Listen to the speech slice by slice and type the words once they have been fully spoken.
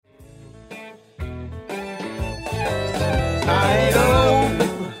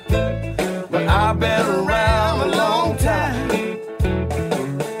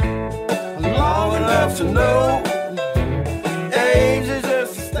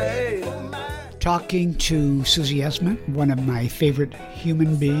talking to Susie Essman, one of my favorite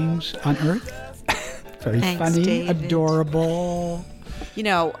human beings on earth. Very Thanks, funny, David. Adorable. You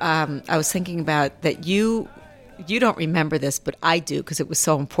know, I was thinking about that you don't remember this, but I do because it was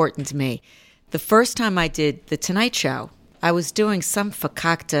so important to me. The first time I did The Tonight Show, I was doing some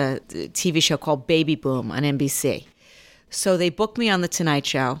fakakta TV show called Baby Boom on NBC. So they booked me on The Tonight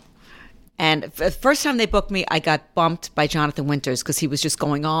Show. And the first time they booked me, I got bumped by Jonathan Winters because he was just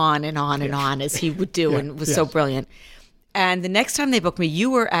going on and on and on as he would do, and it was so brilliant. And the next time they booked me, you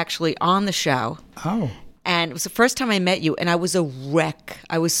were actually on the show. Oh. And it was the first time I met you, and I was a wreck.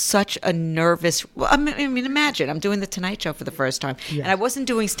 I was such a nervous... Well, I mean, imagine, I'm doing The Tonight Show for the first time. Yes. And I wasn't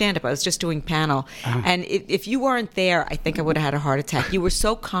doing stand-up. I was just doing panel. And if you weren't there, I think I would have had a heart attack. You were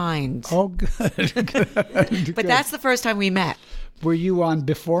so kind. Oh, good. Good. But that's the first time we met. Were you on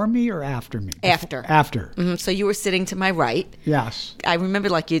before me or after me? After. After. Mm-hmm. So you were sitting to my right. Yes. I remember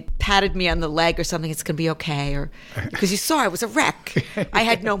like you patted me on the leg or something, it's going to be okay. Or because you saw I was a wreck. I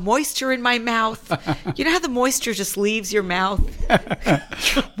had no moisture in my mouth. You know how the moisture just leaves your mouth?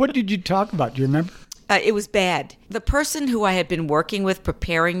 What did you talk about? Do you remember? It was bad. The person who I had been working with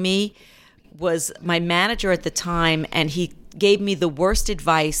preparing me was my manager at the time, and he gave me the worst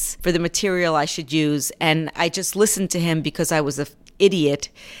advice for the material I should use, and I just listened to him because I was an idiot,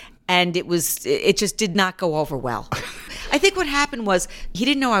 and it just did not go over well. I think what happened was he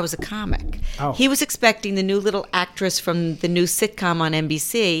didn't know I was a comic. Oh. He was expecting the new little actress from the new sitcom on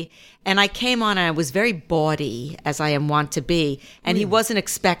NBC, and I came on and I was very bawdy, as I am wont to be, and he wasn't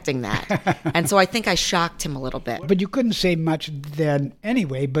expecting that. And so I think I shocked him a little bit. But you couldn't say much then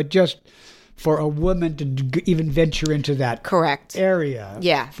anyway, but just for a woman to even venture into that Correct. area,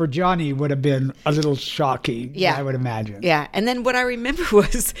 Yeah. for Johnny would have been a little shocking, Yeah. I would imagine. Yeah. And then what I remember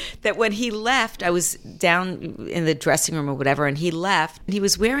was that when he left, I was down in the dressing room or whatever, and he left, and he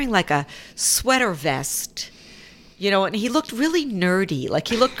was wearing like a sweater vest, you know, and he looked really nerdy. Like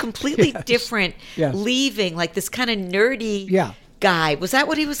he looked completely different, leaving like this kind of nerdy guy. Was that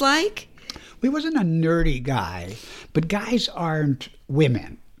what he was like? He wasn't a nerdy guy, but guys aren't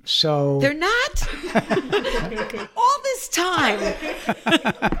women. So they're not? All this time.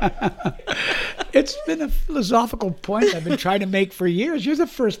 It's been a philosophical point I've been trying to make for years. You're the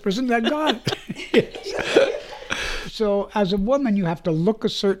first person that got it. So as a woman, you have to look a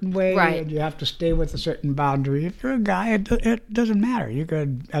certain way, right, and you have to stay with a certain boundary. If you're a guy, it doesn't matter. You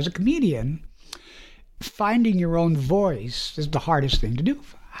could, as a comedian, finding your own voice is the hardest thing to do.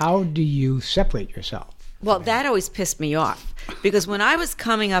 How do you separate yourself? Well, that always pissed me off because when I was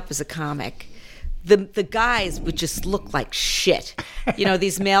coming up as a comic, the guys would just look like shit. You know,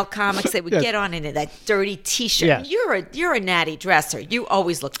 these male comics, they would get on into that dirty T-shirt. Yes. You're a natty dresser. You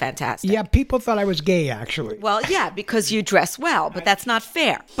always look fantastic. Yeah, people thought I was gay, actually. Well, yeah, because you dress well, but that's not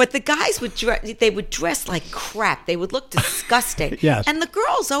fair. But the guys would dress like crap. They would look disgusting. Yes. And the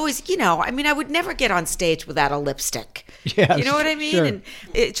girls always, you know, I mean, I would never get on stage without a lipstick. Yes, you know what I mean? sure. And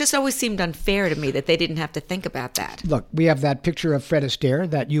it just always seemed unfair to me that they didn't have to think about that. Look, we have that picture of Fred Astaire,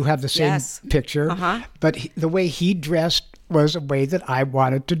 that you have the same picture. But the way he dressed was a way that I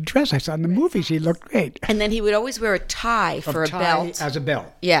wanted to dress. I saw in the movies he looked great. And then he would always wear a tie for a belt. As a belt.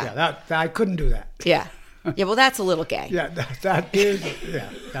 Yeah. That I couldn't do that. Yeah. Yeah, well, that's a little gay. Yeah, that is,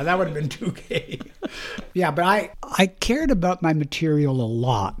 that would have been too gay. Yeah, but I cared about my material a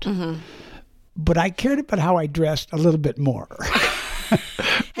lot. Mm-hmm. But I cared about how I dressed a little bit more.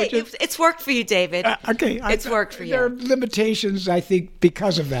 Hey, it's worked for you, David. Okay. It's worked for you. There are limitations, I think,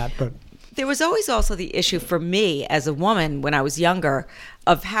 because of that. But there was always also the issue for me as a woman when I was younger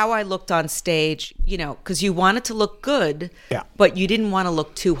of how I looked on stage, you know, because you wanted to look good, but you didn't want to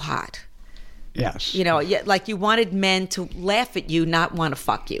look too hot. Yes. You know, like you wanted men to laugh at you, not want to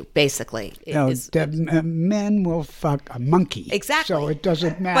fuck you, basically. Men will fuck a monkey. Exactly. So it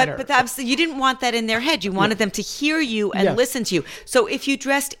doesn't matter. But you didn't want that in their head. You wanted them to hear you and listen to you. So if you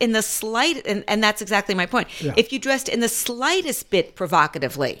dressed in the slight, and that's exactly my point, if you dressed in the slightest bit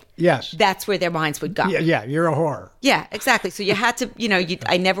provocatively, that's where their minds would go. Yeah, you're a whore. Yeah, exactly. So you had to, you know,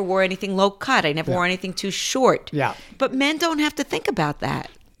 I never wore anything low cut. I never wore anything too short. Yeah. But men don't have to think about that.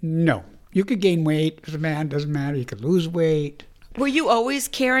 No. You could gain weight as a man, doesn't matter. You could lose weight. Were you always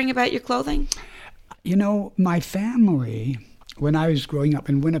caring about your clothing? You know, my family, when I was growing up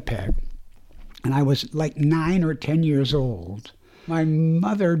in Winnipeg, and I was like 9 or 10 years old, my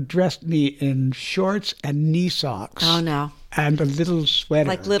mother dressed me in shorts and knee socks. Oh, no. And a little sweater.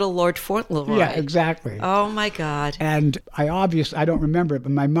 Like little Lord Fauntleroy. Yeah, exactly. Oh, my God. And I don't remember it,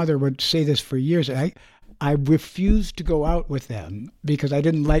 but my mother would say this for years. I refused to go out with them because I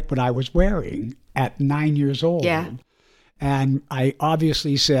didn't like what I was wearing at 9 years old. Yeah. And I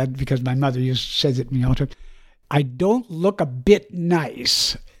obviously said, because my mother says it to me all the time, I don't look a bit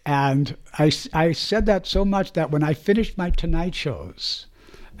nice. And I said that so much that when I finished my Tonight shows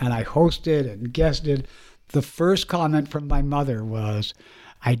and I hosted and guested, the first comment from my mother was,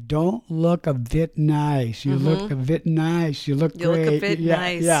 I don't look a bit nice. You look a bit nice. You look great. You look a bit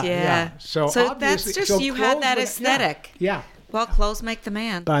nice, yeah. So that's just, you had that aesthetic. Yeah. Well, clothes make the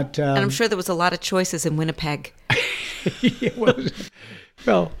man. But and I'm sure there was a lot of choices in Winnipeg. It was,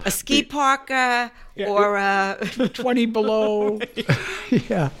 well, a ski park or 20 below.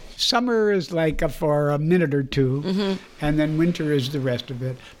 Yeah. Summer is like for a minute or two, and then winter is the rest of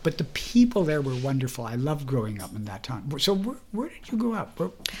it. But the people there were wonderful. I loved growing up in that time. So where did you grow up?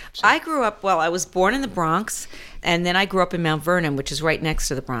 I grew up, I was born in the Bronx, and then I grew up in Mount Vernon, which is right next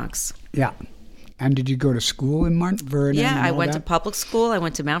to the Bronx. Yeah. And did you go to school in Mount Vernon? Yeah, I went to public school. I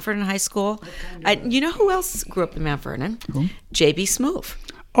went to Mount Vernon High School. You know who else grew up in Mount Vernon? Who? J.B. Smoove.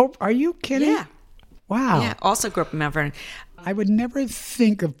 Oh, are you kidding? Yeah. Wow. Yeah, also grew up in Mount Vernon. I would never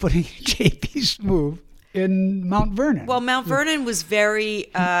think of putting J.B. Smoove in Mount Vernon. Well, Mount Vernon was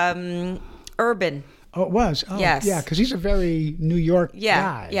very urban. Oh, it was? Oh, yes. Yeah, because he's a very New York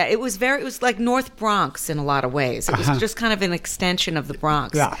guy. Yeah, it was like North Bronx in a lot of ways. It was just kind of an extension of the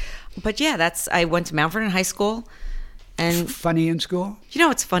Bronx. Yeah. But yeah, I went to Mount Vernon High School. And funny in school? You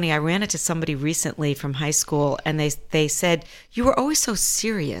know, it's funny. I ran into somebody recently from high school, and they said, you were always so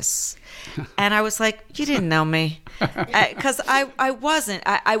serious. And I was like, you didn't know me. Because I wasn't.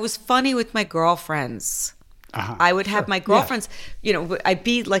 I was funny with my girlfriends. I would have my girlfriends, I'd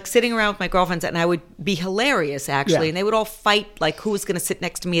be like sitting around with my girlfriends, and I would be hilarious, actually. And they would all fight, like, who was going to sit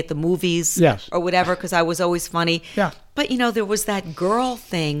next to me at the movies or whatever, because I was always funny. Yeah. But, there was that girl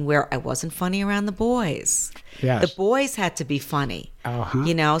thing where I wasn't funny around the boys. Yes. The boys had to be funny,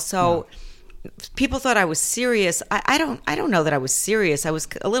 so people thought I was serious. I don't know that I was serious. I was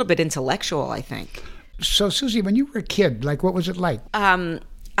a little bit intellectual, I think. So, Susie, when you were a kid, like, what was it like?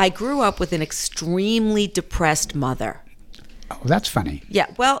 I grew up with an extremely depressed mother. Oh, that's funny. Yeah.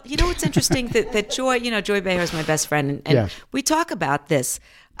 Well, it's interesting that Joy, Joy Behar is my best friend, and we talk about this.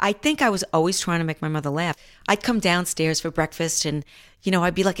 I think I was always trying to make my mother laugh. I'd come downstairs for breakfast, and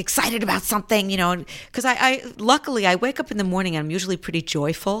I'd be like excited about something, because I luckily I wake up in the morning and I'm usually pretty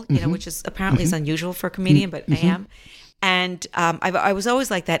joyful, which is apparently is unusual for a comedian, but I am. And I was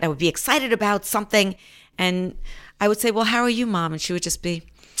always like that. I would be excited about something, and I would say, "Well, how are you, Mom?" And she would just be,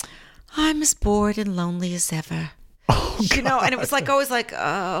 "I'm as bored and lonely as ever." Oh, and it was like always like,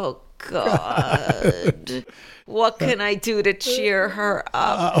 "Oh God, what can I do to cheer her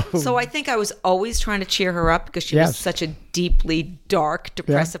up?" So I think I was always trying to cheer her up because she was such a deeply dark,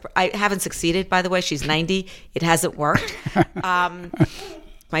 depressive. I haven't succeeded, by the way. She's 90. It hasn't worked.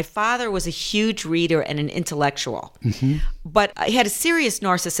 My father was a huge reader and an intellectual, but he had a serious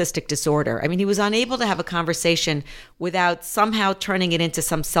narcissistic disorder. I mean, he was unable to have a conversation without somehow turning it into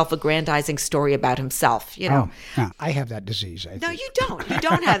some self-aggrandizing story about himself, Oh, no, I have that disease, I think. No, you don't. You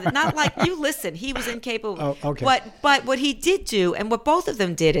don't have it. Not like you. Listen, he was incapable. Oh, okay. But what he did do, and what both of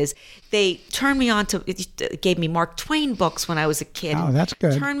them did, is they turned me on to, gave me Mark Twain books when I was a kid. Oh, that's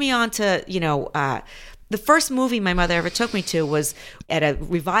good. Turned me on to, the first movie my mother ever took me to was at a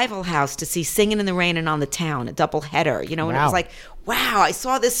revival house to see Singin' in the Rain and on the Town, a double header, and it was like, wow, I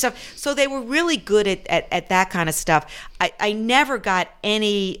saw this stuff. So they were really good at that kind of stuff. I never got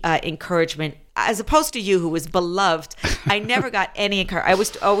any encouragement, as opposed to you, who was beloved. I never got any encouragement. I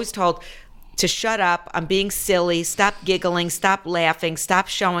was always told to shut up, I'm being silly, stop giggling, stop laughing, stop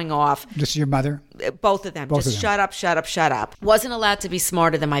showing off. This is your mother? Both of them. Shut up, shut up, shut up. Wasn't allowed to be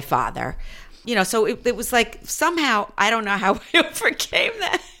smarter than my father. So it was like somehow, I don't know how I overcame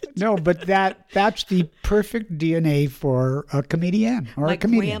that. No, but that's the perfect DNA for a comedian or a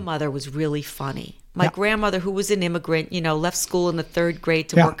comedian. My grandmother was really funny. My grandmother, who was an immigrant, left school in the 3rd grade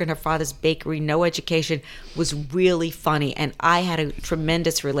to work in her father's bakery, no education, was really funny. And I had a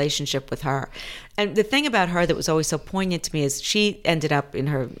tremendous relationship with her. And the thing about her that was always so poignant to me is she ended up in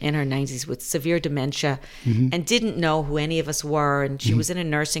her 90s with severe dementia and didn't know who any of us were. And she was in a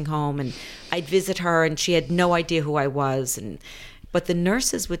nursing home, and I'd visit her, and she had no idea who I was. But the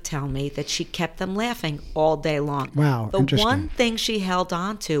nurses would tell me that she kept them laughing all day long. Wow, the interesting. one thing she held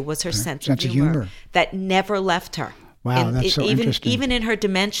on to was her sense of humor that never left her. Wow, that's so interesting. Even in her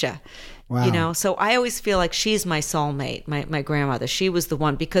dementia. Wow. You know, so I always feel like she's my soulmate, my grandmother. She was the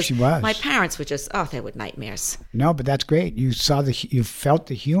one, because She was. my parents were just, they were nightmares. No, but that's great. You felt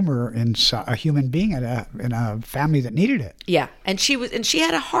the humor in a human being in a family that needed it. Yeah, and she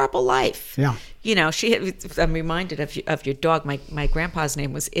had a horrible life. Yeah. You know, I'm reminded of your dog. My grandpa's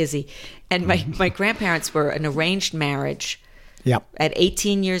name was Izzy, and my grandparents were an arranged marriage. Yep. At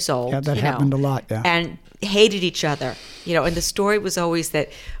 18 years old. Yeah, that happened a lot, yeah. And hated each other. You know, and the story was always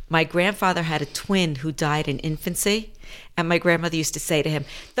that my grandfather had a twin who died in infancy, and my grandmother used to say to him,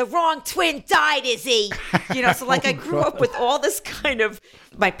 "The wrong twin died, Izzy." You know, so like I grew up with all this kind of,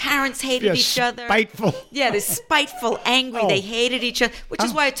 my parents hated each other. Spiteful. Yeah, they're spiteful, angry. They hated each other, which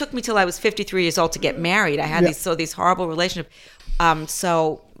is why it took me till I was 53 years old to get married. I had these horrible relationships.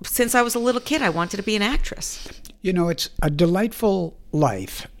 So since I was a little kid, I wanted to be an actress. You know, it's a delightful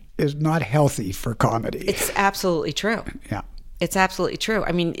life is not healthy for comedy. It's absolutely true. Yeah. It's absolutely true.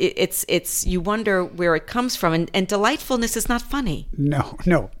 I mean, it's you wonder where it comes from, and delightfulness is not funny. No.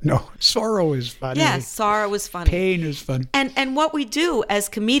 Sorrow is funny. Yeah, sorrow is funny. Pain is funny. And what we do as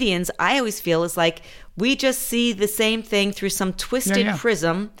comedians, I always feel, is like we just see the same thing through some twisted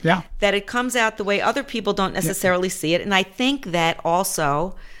prism. Yeah. That it comes out the way other people don't necessarily see it. And I think that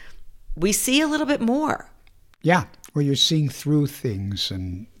also we see a little bit more. Yeah, where you're seeing through things,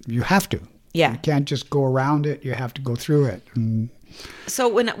 and you have to. Yeah. You can't just go around it. You have to go through it. And so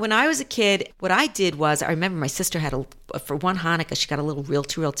when I was a kid, what I did was, I remember my sister had for one Hanukkah, she got a little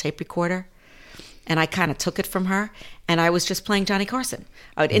reel-to-reel tape recorder. And I kind of took it from her, and I was just playing Johnny Carson.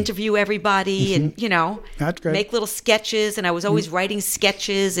 I would interview everybody and, you know, That's good. Make little sketches, and I was always writing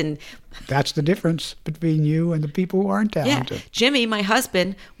sketches. And that's the difference between you and the people who aren't talented. yeah, Jimmy, my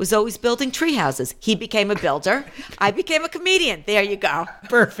husband, was always building tree houses. He became a builder. I became a comedian. There you go.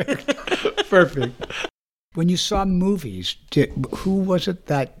 Perfect. When you saw movies, who was it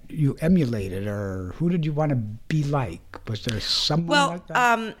that you emulated, or who did you want to be like? Was there someone like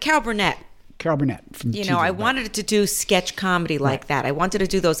that? Carol Burnett. Carol Burnett from You know, TV, I right? wanted to do sketch comedy like that. I wanted to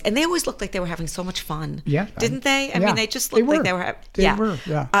do those. And they always looked like they were having so much fun. Yeah. Didn't they? I Yeah, mean, they just looked like they were having... They were,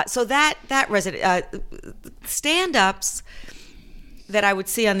 yeah. So that resonated. Stand-ups that I would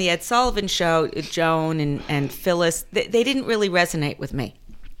see on the Ed Sullivan Show, Joan and Phyllis, they didn't really resonate with me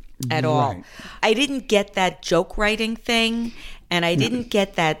at all. Right. I didn't get that joke writing thing, and I didn't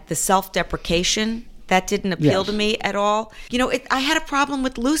get the self-deprecation. That didn't appeal to me at all. You know, I had a problem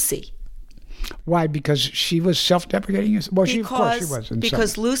with Lucy. Why? Because she was self-deprecating? Well, of course she was.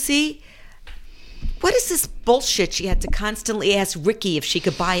 Because Lucy, what is this bullshit? She had to constantly ask Ricky if she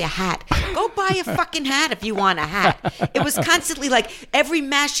could buy a hat. Go buy a fucking hat if you want a hat. It was constantly like every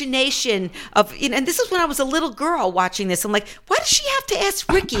machination of, you know, and this is when I was a little girl watching this. I'm like, why does she have to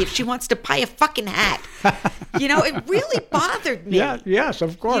ask Ricky if she wants to buy a fucking hat? You know, it really bothered me. Yeah, yes,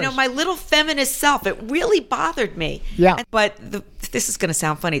 of course. You know, my little feminist self, it really bothered me. Yeah. But this is going to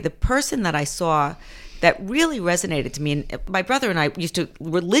sound funny. The person that I saw that really resonated to me, and my brother and I used to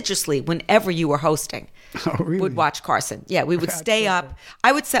religiously, whenever you were hosting, would watch Carson. Yeah, we would stay up.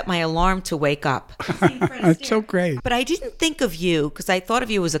 I would set my alarm to wake up. That's so great. But I didn't think of you, because I thought of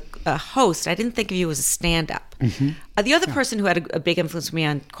you as a host. I didn't think of you as a stand-up. The other person who had a big influence on me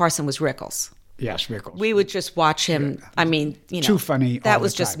on Carson was Rickles. Yes, Rickles. We would just watch him. I mean, you know. Too funny all That the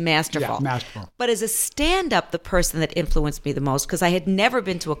was just time. masterful. Yeah, masterful. But as a stand-up, the person that influenced me the most, because I had never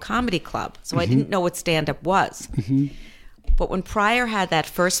been to a comedy club, so I didn't know what stand-up was. But when Pryor had that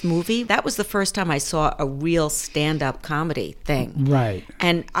first movie, that was the first time I saw a real stand-up comedy thing. Right.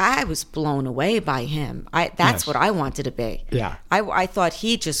 And I was blown away by him. That's what I wanted to be. Yeah. I thought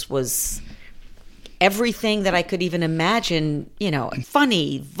he just was everything that I could even imagine, you know,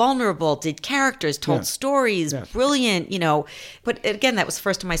 funny, vulnerable, did characters, told stories, brilliant, you know. But again, that was the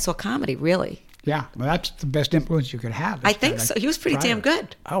first time I saw comedy, really. Yeah, well, that's the best influence you could have. I think so. He was pretty damn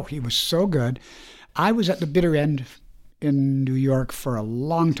good. Oh, he was so good. I was at the bitter end in New York for a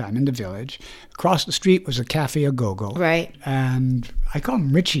long time, in the Village. Across the street was a Cafe A Go-Go. Right. And I call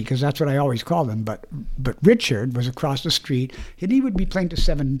him Richie because that's what I always called him. But Richard was across the street, and he would be playing to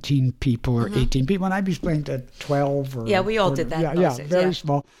 17 people or 18 people, and I'd be playing to 12. Or, yeah, we all did that. Yeah, very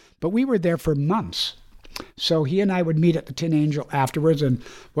small. But we were there for months. So he and I would meet at the Tin Angel afterwards, and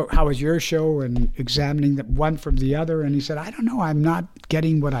how was your show, and examining the one from the other. And he said, I don't know, I'm not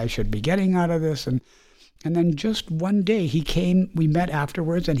getting what I should be getting out of this. And then just one day he came, we met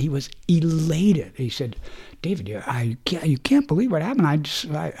afterwards, and he was elated. He said, David, you can't believe what happened.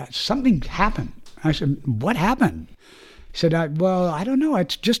 Something happened. I said, what happened? He said, well, I don't know.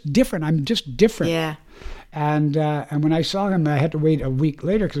 It's just different. I'm just different. Yeah. And when I saw him, I had to wait a week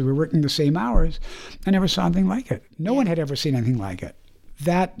later because we were working the same hours. I never saw anything like it. No one had ever seen anything like it.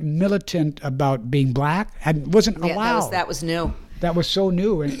 that militant about being black wasn't allowed. That was new. That was so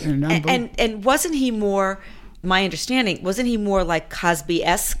new and wasn't he more? My understanding, wasn't he more like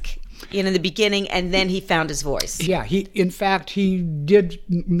Cosby-esque in the beginning, and then he found his voice? Yeah, in fact he did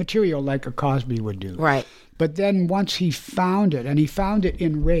material like a Cosby would do. Right. But then once he found it, and he found it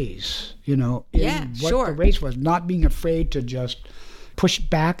in race, what the race was, not being afraid to just push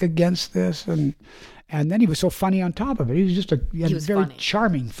back against this, and then he was so funny on top of it. He was just he was very funny.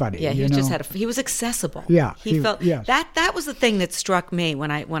 Charming funny. Yeah, he was accessible. Yeah, he felt that was the thing that struck me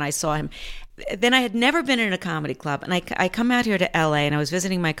when I saw him. Then I had never been in a comedy club, and I come out here to LA, and I was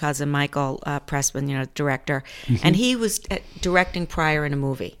visiting my cousin Michael Pressman, director, and he was directing Pryor in a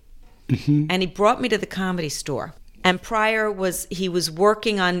movie. And he brought me to the Comedy Store. And Pryor was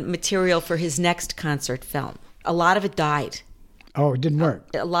working on material for his next concert film. A lot of it died. Oh, it didn't work.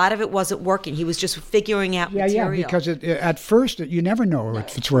 A lot of it wasn't working. He was just figuring out material. Yeah, because at first you never know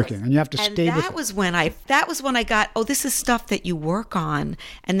if it's working, and you have to stay with it. That was when I got, this is stuff that you work on,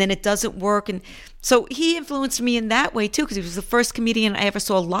 and then it doesn't work. And so he influenced me in that way too, because he was the first comedian I ever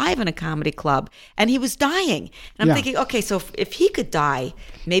saw live in a comedy club, and he was dying. And I'm thinking, okay, so if he could die,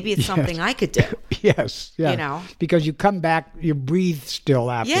 maybe it's something I could do. Yes, yeah. Because you come back, you breathe still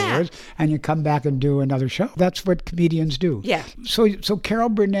afterwards, and you come back and do another show. That's what comedians do. Yeah. So Carol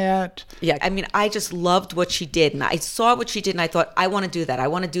Burnett. Yeah, I mean, I just loved what she did, and I saw what she did, and I thought, I want to do that. I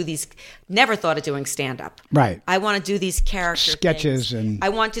want to do these. Never thought of doing stand-up. Right. I want to do these character sketches things. And I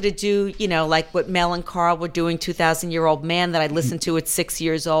wanted to do, like what Mel and Carl were doing, 2,000-Year-Old Man that I listened to at 6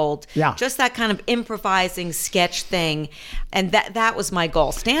 years old. Yeah. Just that kind of improvising sketch thing, and that was my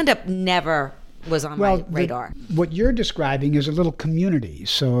goal. Stand-up never was on my radar. What you're describing is a little community.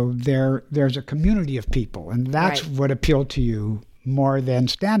 So there's a community of people, and that's what appealed to you more than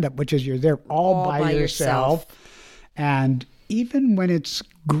stand-up, which is you're there all by yourself. And even when it's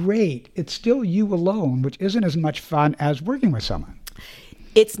great, it's still you alone, which isn't as much fun as working with someone.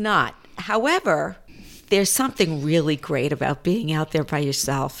 It's not. However, there's something really great about being out there by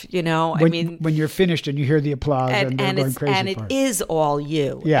yourself, when you're finished and you hear the applause and they're going crazy and it is all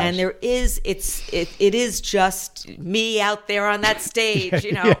you. Yes. And it is just me out there on that stage,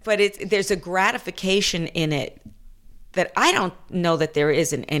 but there's a gratification in it that I don't know that there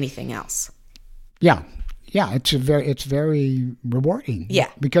is in anything else. Yeah. Yeah, it's very rewarding. Yeah.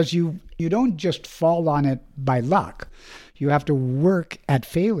 Because you don't just fall on it by luck. You have to work at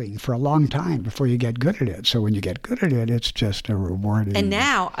failing for a long time before you get good at it. So when you get good at it, it's just a rewarding. And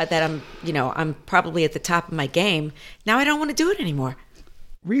now that I'm probably at the top of my game, now I don't want to do it anymore.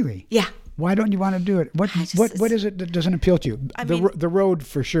 Really? Yeah. Why don't you want to do it? What is it that doesn't appeal to you? The road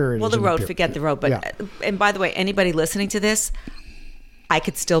for sure. Well, the road, forget the road. But and by the way, anybody listening to this, I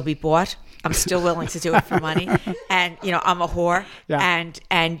could still be bought. I'm still willing to do it for money, and I'm a whore,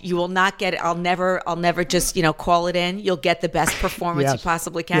 and you will not get it. I'll never just call it in. You'll get the best performance you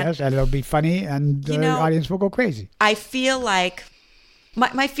possibly can. Yes, and it'll be funny, and the audience will go crazy. I feel like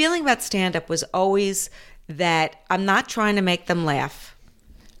my feeling about stand-up was always that I'm not trying to make them laugh.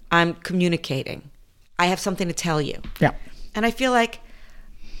 I'm communicating. I have something to tell you. Yeah, and I feel like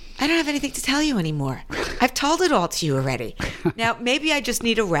I don't have anything to tell you anymore. I've told it all to you already. Now maybe I just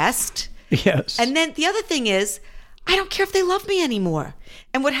need a rest. Yes. And then the other thing is, I don't care if they love me anymore.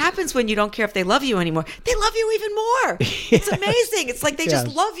 And what happens when you don't care if they love you anymore? They love you even more. It's amazing. It's like they just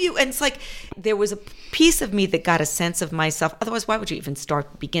love you. And it's like there was a piece of me that got a sense of myself. Otherwise, why would you even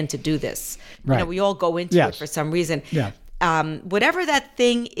begin to do this? Right. We all go into it for some reason. Yeah. Whatever that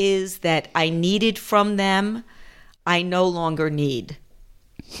thing is that I needed from them, I no longer need.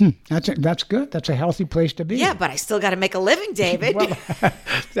 That's good. That's a healthy place to be. Yeah, but I still got to make a living, David. Well,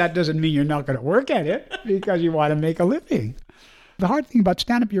 that doesn't mean you're not going to work at it because you want to make a living. The hard thing about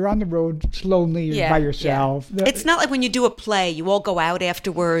stand-up, you're on the road slowly, you're by yourself. Yeah. It's not like when you do a play, you all go out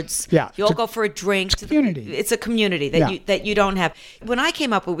afterwards. Yeah. You all go for a drink. It's a community. It's a community that you don't have. When I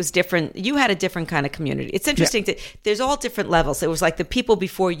came up, it was different. You had a different kind of community. It's interesting. There's all different levels. It was like the people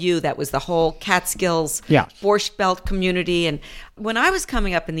before you, that was the whole Catskills, Borscht Belt community. And when I was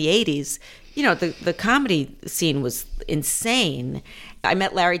coming up in the 80s, the comedy scene was insane. I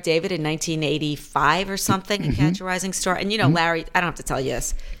met Larry David in 1985 or something at Catch a Rising Star. And, Larry, I don't have to tell you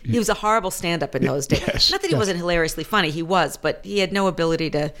this. He was a horrible stand-up in those days. Yes, Not that he wasn't hilariously funny. He was, but he had no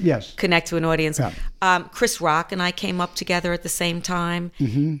ability to connect to an audience. Yeah. Chris Rock and I came up together at the same time.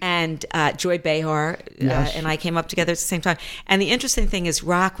 And Joy Behar and I came up together at the same time. And the interesting thing is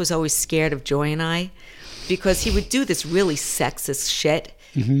Rock was always scared of Joy and I because he would do this really sexist shit.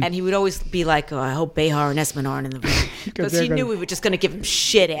 And he would always be like, oh, I hope Behar and Essman aren't in the room. Because he knew we were just going to give him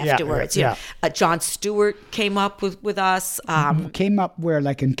shit afterwards. Yeah. Jon Stewart came up with us. Came up where,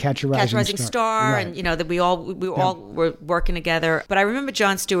 like in Catch a Rising Star. Right. And, that we all were working together. But I remember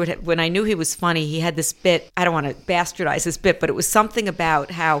Jon Stewart, when I knew he was funny, he had this bit. I don't want to bastardize this bit, but it was something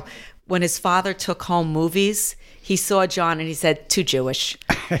about how when his father took home movies, he saw John and he said, too Jewish.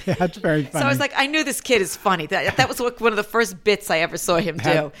 That's very funny. So I was like, I knew this kid is funny. That was one of the first bits I ever saw him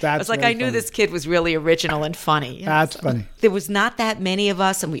do. I was like, I knew this kid was really original and funny. That's funny. There was not that many of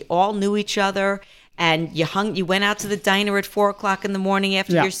us, and we all knew each other. And you went out to the diner at 4:00 in the morning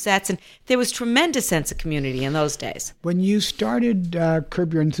after your sets, and there was tremendous sense of community in those days. When you started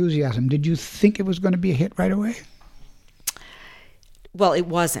Curb Your Enthusiasm, did you think it was going to be a hit right away? Well, it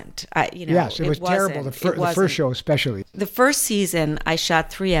wasn't. Yes, it was terrible. The first show, especially. The first season, I shot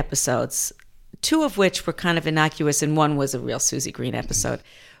 3 episodes, 2 of which were kind of innocuous, and 1 was a real Susie Green episode.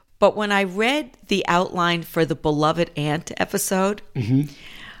 But when I read the outline for the Beloved Aunt episode,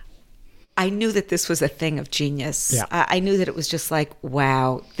 I knew that this was a thing of genius. Yeah. I knew that it was just like,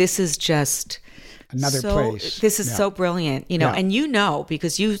 wow, this is just another place. This is so brilliant, and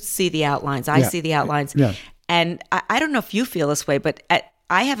because you see the outlines, I see the outlines. Yeah. And I don't know if you feel this way, but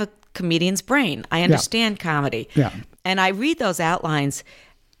I have a comedian's brain. I understand comedy. Yeah. And I read those outlines,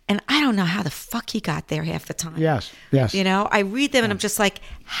 and I don't know how the fuck he got there half the time. Yes. I read them, and I'm just like,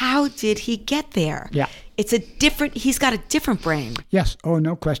 how did he get there? Yeah. He's got a different brain. Yes. Oh,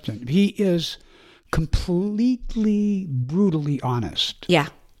 no question. He is completely brutally honest. Yeah.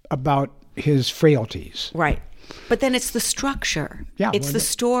 About his frailties. Right. But then it's the structure. Yeah, it's the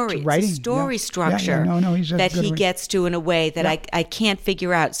story. It's writing. It's the story structure that he gets to in a way that I can't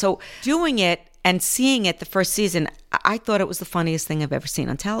figure out. So doing it and seeing it the first season, I thought it was the funniest thing I've ever seen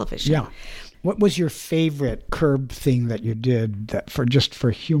on television. Yeah. What was your favorite Curb thing that you did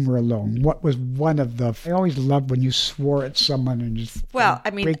for humor alone? What was one of the... I always loved when you swore at someone and just... Well,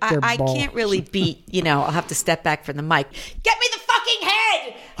 I mean, I can't really beat, I'll have to step back from the mic. Get me the fucking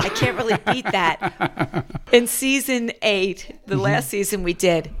head! I can't really beat that. In season 8, the last season we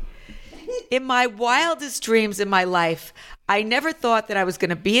did, in my wildest dreams in my life, I never thought that I was going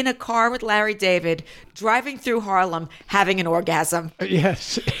to be in a car with Larry David, driving through Harlem, having an orgasm.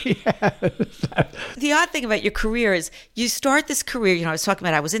 Yes. The odd thing about your career is you start this career, I was talking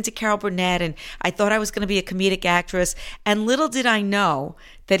about I was into Carol Burnett, and I thought I was going to be a comedic actress, and little did I know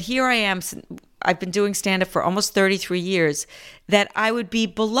that here I am, I've been doing stand-up for almost 33 years, that I would be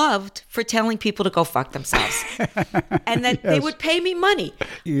beloved for telling people to go fuck themselves. And that they would pay me money.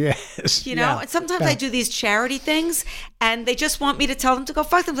 Yes. And sometimes I do these charity things, and they just want me to tell them to go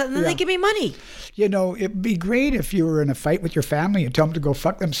fuck themselves, and then they give me money. It'd be great if you were in a fight with your family and tell them to go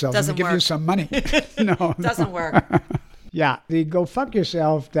fuck themselves and give you some money. No. Doesn't work. Yeah, the go fuck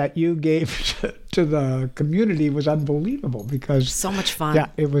yourself that you gave to the community was unbelievable because... So much fun. Yeah,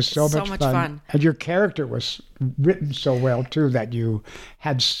 it was so much fun. And your character was written so well, too, that you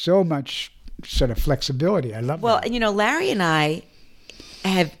had so much sort of flexibility. I love that. Well, Larry and I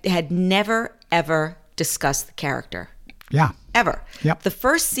had never, ever discussed the character. Yeah. Ever. Yep. The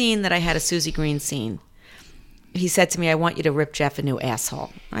first scene that I had, a Susie Green scene, he said to me, I want you to rip Jeff a new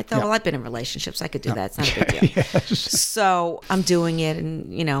asshole. I thought, well, I've been in relationships. I could do that. It's not a big deal. Yes. So I'm doing it.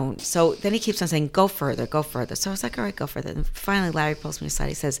 And, so then he keeps on saying, go further, go further. So I was like, all right, go further. And finally, Larry pulls me aside.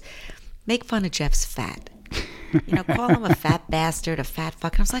 He says, make fun of Jeff's fat. Call him a fat bastard, a fat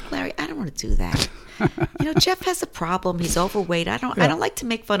fuck. And I was like, Larry, I don't want to do that. Jeff has a problem. He's overweight. I don't like to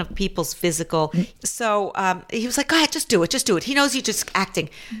make fun of people's physical. So he was like, go ahead, just do it. He knows you're just acting.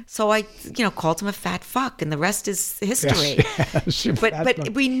 So I, called him a fat fuck, and the rest is history. Yes. But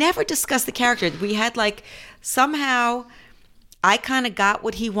we never discussed the character. We had somehow I kind of got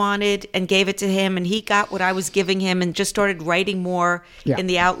what he wanted and gave it to him, and he got what I was giving him and just started writing more in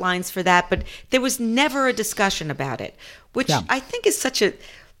the outlines for that. But there was never a discussion about it, which I think is such a...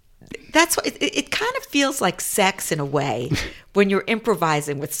 That's what it kind of feels like sex in a way when you're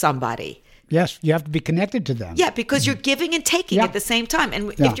improvising with somebody. Yes, you have to be connected to them. Yeah, because you're giving and taking at the same time.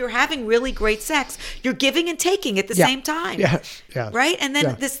 And if you're having really great sex, you're giving and taking at the same time. Yes. Right? And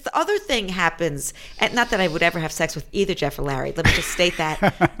then this other thing happens. And not that I would ever have sex with either Jeff or Larry. Let me just state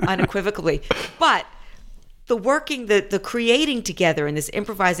that unequivocally. But the working, the creating together in this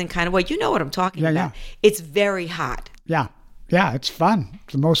improvising kind of way, you know what I'm talking about. Yeah. It's very hot. Yeah. Yeah, it's fun.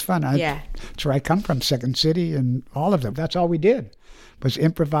 It's the most fun. That's where I come from, Second City, and all of them. That's all we did was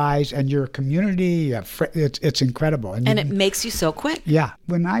improvise, and your community, it's incredible. And it makes you so quick. Yeah.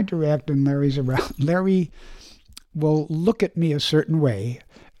 When I direct and Larry's around, Larry will look at me a certain way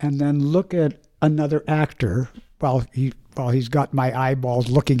and then look at another actor while he while he's got my eyeballs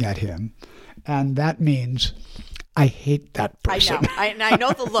looking at him. And that means I hate that person. I know. I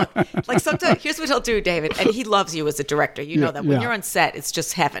know the look. Like sometimes, here's what he'll do, David. And he loves you as a director. You know that. When you're on set, it's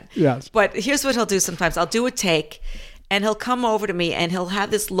just heaven. Yes. But here's what he'll do sometimes. I'll do a take, and he'll come over to me, and he'll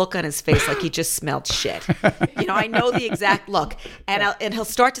have this look on his face like he just smelled shit. I know the exact look. And he'll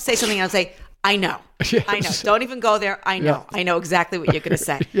start to say something, and I'll say, I know. Yes. I know. Don't even go there. I know. Yeah. I know exactly what you're going to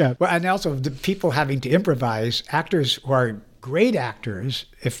say. Yeah. Well, and also the people having to improvise, actors who are great actors,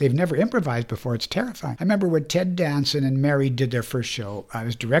 if they've never improvised before, it's terrifying. I remember when Ted Danson and Mary did their first show, I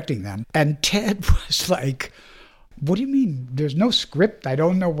was directing them, and Ted was like, what do you mean? There's no script. I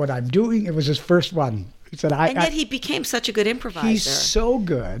don't know what I'm doing. It was his first one. He said, and yet he became such a good improviser. He's so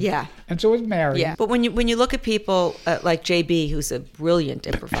good. Yeah. And so is Mary. Yeah. But when you look at people like JB, who's a brilliant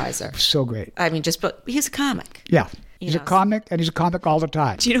improviser. So great. I mean, but he's a comic. Yeah. He's a comic, and he's a comic all the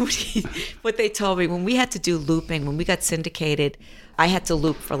time. Do you know what they told me? When we had to do looping, when we got syndicated, I had to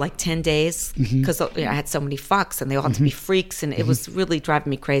loop for like 10 days because I had so many fucks, and they all had to be freaks, and it was really driving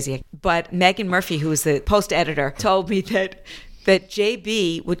me crazy. But Megan Murphy, who was the post editor, told me that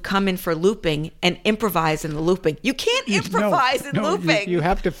JB would come in for looping and improvise in the looping. You can't improvise in looping. You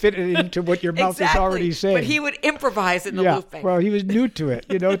have to fit it into what your mouth is already saying. But he would improvise in the looping. Well, he was new to it.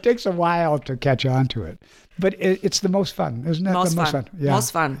 It takes a while to catch on to it. But it's the most fun, isn't it? Most the most fun. fun. Yeah.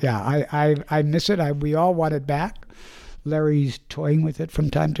 Most fun. Yeah, I miss it. We all want it back. Larry's toying with it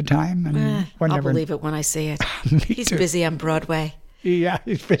from time to time. And I'll believe it when I see it. He's busy on Broadway. Yeah,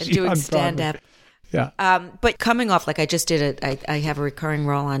 he's busy doing on stand-up. Yeah. But coming off, like I just did I have a recurring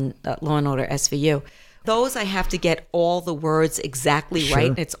role on Law & Order SVU. Those I have to get all the words exactly right,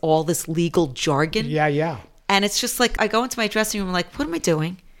 and it's all this legal jargon. Yeah. And it's just like I go into my dressing room, I'm like, what am I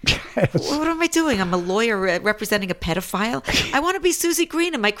doing? Yes. What am I doing? I'm a lawyer representing a pedophile. I want to be Susie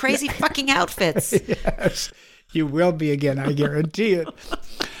Green in my crazy fucking outfits. Yes, you will be again, I guarantee it.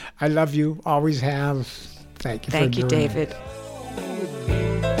 I love you, always have. Thank you. Thank you, David.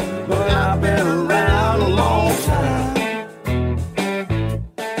 But I've been around a long time.